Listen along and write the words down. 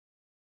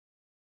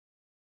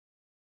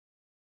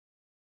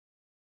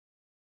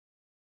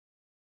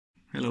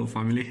Hello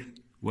family,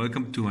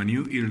 welcome to a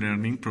new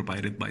e-learning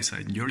provided by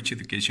St. George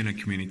Educational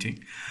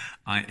Community.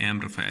 I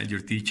am Rafael, your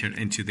teacher,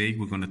 and today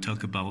we're going to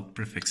talk about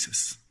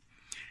prefixes.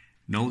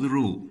 Know the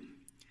rule.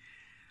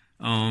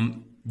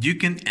 You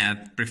can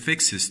add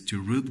prefixes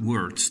to root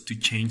words to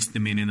change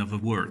the meaning of a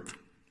word.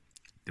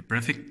 The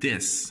prefix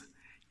this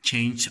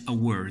changes a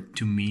word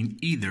to mean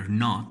either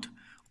not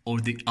or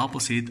the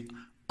opposite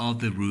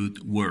of the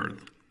root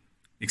word.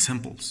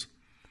 Examples.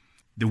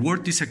 The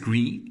word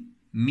disagree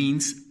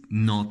means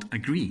not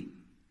agree.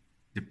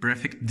 The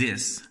prefix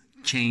this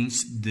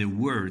changed the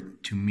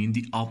word to mean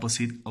the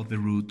opposite of the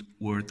root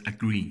word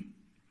agree.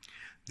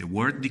 The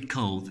word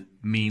decode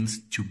means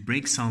to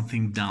break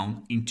something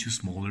down into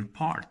smaller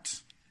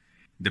parts.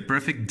 The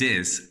prefix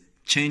this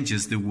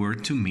changes the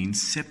word to mean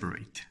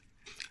separate.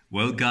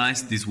 Well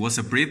guys, this was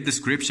a brief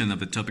description of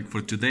the topic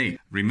for today.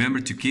 Remember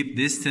to keep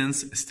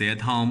distance, stay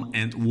at home,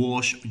 and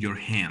wash your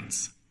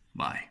hands.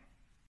 Bye.